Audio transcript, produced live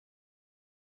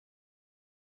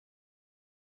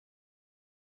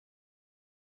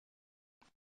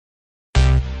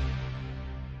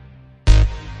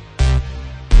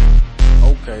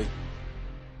Okay.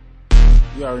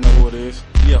 You already know who it is.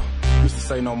 Yeah, Mr.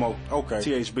 Say No More. Okay.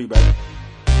 THB, baby.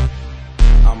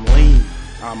 I'm lean.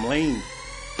 I'm lean.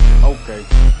 Okay.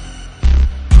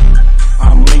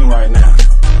 I'm lean right now.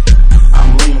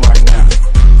 I'm lean right now.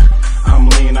 I'm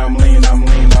lean, I'm lean, I'm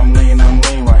lean, I'm lean, I'm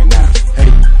lean right now.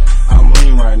 Hey, I'm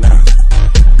lean right now.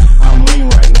 I'm lean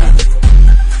right now.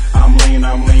 I'm lean,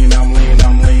 I'm lean, I'm lean,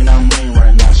 I'm lean, I'm lean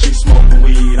right now. She smoking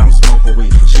weed, I'm smoking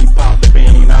weed. She pop the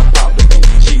bean, I pop the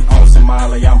bean. She on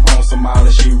Somali, I'm on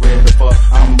Somali. She ready to fuck,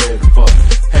 I'm ready to fuck.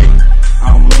 Hey,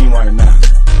 I'm lean right now.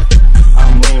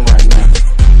 I'm lean right now.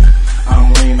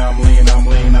 I'm lean, I'm lean, I'm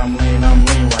lean, I'm lean, I'm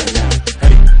lean right now.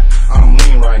 Hey, I'm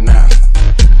lean right now.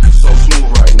 So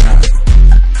smooth right now.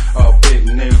 A big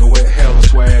nigga with hella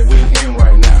swag, we in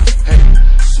right now. Hey,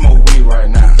 smoke weed right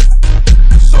now.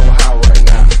 So high right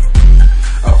now.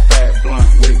 A fat blunt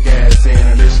with gas in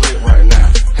and it's lit right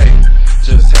now. Hey,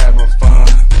 just having fun.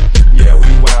 Yeah, we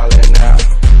wildin' now.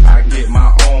 I get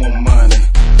my own money.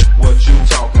 What you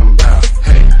talking about?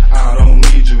 Hey, I don't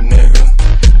need you, nigga.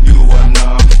 You a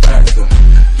non-factor.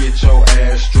 Get your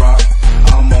ass dropped.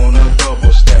 I'm on a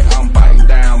double stack. I'm biting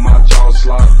down, my jaw's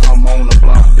locked. I'm on the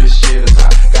block. This shit is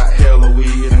hot. Got hella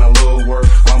weed and a little work.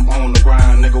 I'm on the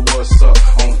grind, nigga. What's up?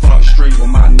 On Front Street with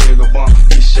my nigga bump.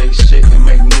 He shake shit and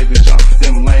make niggas jump.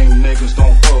 Them lame niggas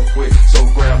don't fuck with. So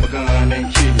grab a gun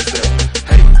and kill yourself.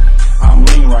 Hey, I'm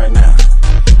lean right now.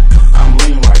 I'm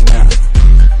lean right now.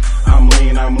 I'm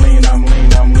lean, I'm lean, I'm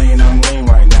lean, I'm lean, I'm lean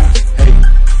right now. Hey,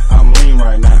 I'm lean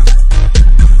right now.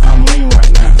 I'm lean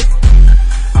right now.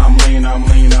 I'm lean, I'm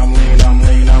lean, I'm lean, I'm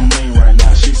lean, I'm lean right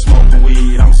now. She smoking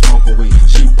weed, I'm smoking weed.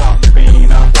 She pop the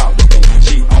bean, I pop the bean.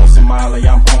 She on Somali,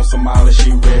 I'm on Somali.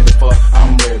 She ready to fuck,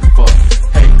 I'm ready to fuck.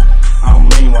 Hey, I'm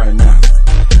lean right now.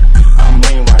 I'm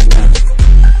lean right now.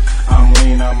 I'm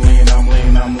lean, I'm lean, I'm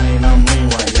lean, I'm lean, I'm lean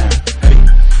right now. Hey,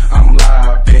 I'm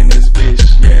live in this bitch,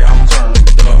 yeah, I'm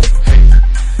turned up. Hey,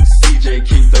 CJ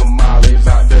keep the mollies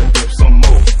out there, dip some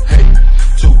more. Hey,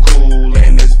 too cool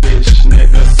in this bitch,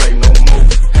 nigga, say no more.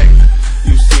 Hey,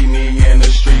 you see me in the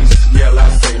streets, yell, I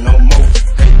say no more.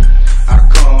 Hey, I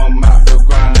come out the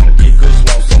grind, them geekers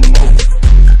want some more.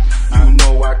 You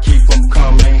know I keep them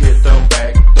coming, hit the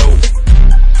back door.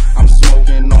 I'm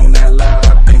smoking on that loud,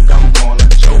 I think I'm gonna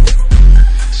choke.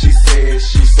 She said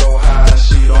she so high,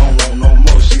 she don't want no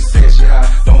more. She said she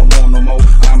high, don't want no more.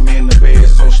 I'm in the bed,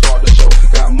 so start the show.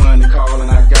 Got money calling,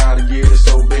 I gotta get it,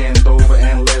 so bend over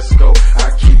and let's go.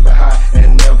 I keep it high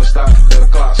and never stop, cause the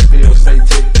clock still say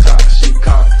tick tock. She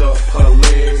cocked up her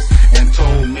legs and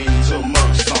told me to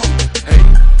murk something. Hey,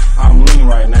 I'm lean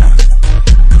right now.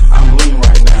 I'm lean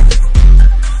right now.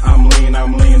 I'm lean,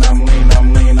 I'm lean, I'm lean,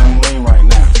 I'm lean, I'm lean right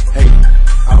now. Hey,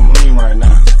 I'm lean right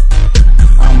now.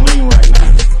 I'm lean right now.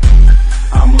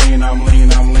 I'm lean, I'm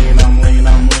lean, I'm lean, I'm lean,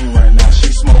 I'm lean right now. She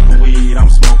smoking weed, I'm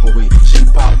smoking weed. She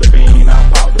pop the bean,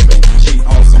 I pop the bean. She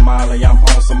on Somali, I'm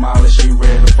on Somali. She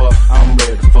ready to fuck, I'm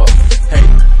ready to fuck. Hey,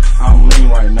 I'm lean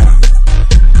right now.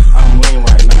 I'm lean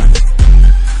right now.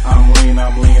 I'm lean,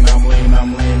 I'm lean, I'm lean,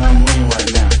 I'm lean, I'm lean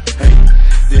right now. Hey,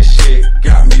 this shit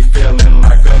got me feeling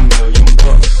like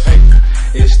 $1,000,000. Hey,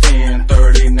 it's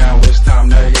 10:30 now, it's time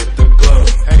to hit the club.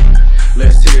 Hey,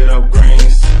 let's hit up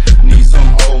greens, need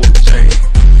some OJ.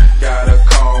 Got a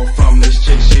call from this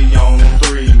chick, she on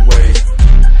 3-way.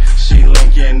 She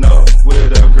linking up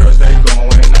with the girls, they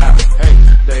going out. Hey,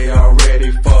 they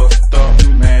already fucked up,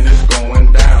 man, it's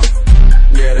going down.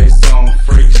 Yeah, they some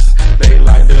freaks, they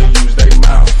like to use their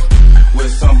mouth.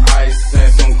 With some ice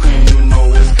and some cream, you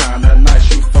know it's kinda nice.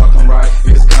 You fucking right,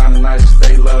 it's kinda nice.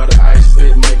 They love the ice,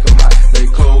 it make them hot. They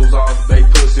clothes off, they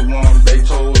pussy warm, they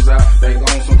toes out, they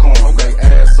on some corn, they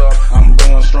ass up. I'm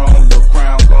going strong, the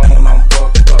crown gone, I'm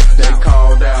fucked up. They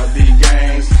called out the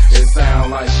gangs, it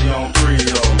sound like she on 3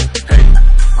 of them. Hey,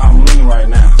 I'm lean right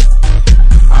now.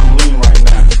 I'm lean right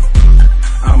now.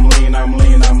 I'm lean, I'm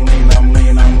lean, I'm lean, I'm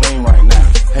lean, I'm lean right now.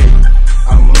 Hey,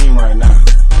 I'm lean right now.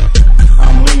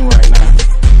 I'm lean right now.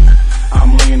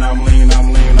 I'm lean, I'm lean,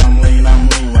 I'm lean, I'm lean, I'm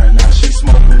lean right now. She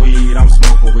smoking weed, I'm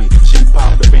smoking weed. She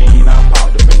pop the bean, I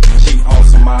pop the bean. She on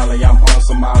Somali, I'm on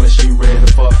Somali. She ready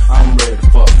to fuck, I'm ready to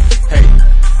fuck. Hey,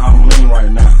 I'm lean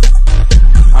right now.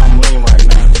 I'm lean right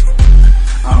now.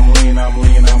 I'm lean, I'm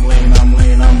lean, I'm lean, I'm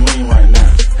lean, I'm lean right now.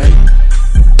 Hey.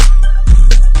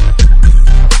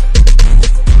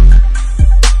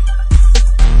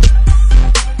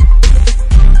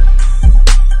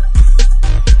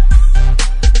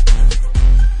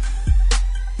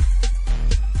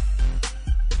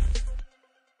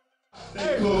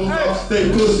 They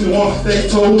pussy warm, they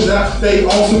toes out, they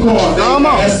on some corn. They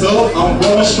ass up, I'm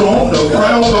going strong, the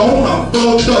crown gone, I'm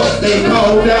fucked up. They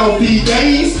called out the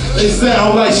gangs. They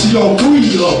sound like she on 3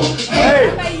 of them.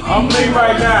 Hey, I'm lean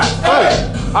right now.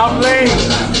 Hey, I'm lean.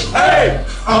 Hey,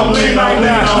 I'm lean right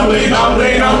now. I'm lean right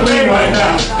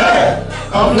now. Hey,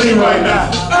 I'm lean right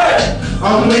now. Hey,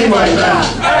 I'm lean right now.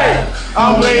 Hey,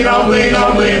 I'm lean right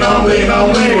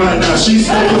now. She's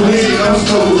smoking weed, I'm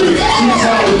smoking weed. She's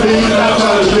talking weed, I'm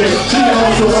talking weed. She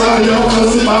also around your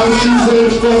pussy mouth. She's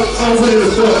ready to fuck, I'm ready to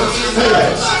fuck.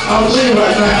 Hey, I'm lean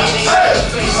right now. Hey,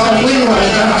 I'm lean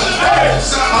right now. Hey,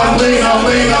 I'm lean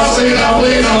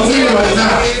right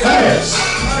now. Hey,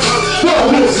 fuck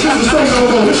this is the thing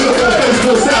over. This is the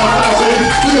Facebook sound, baby.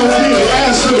 We gonna get it.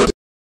 Ass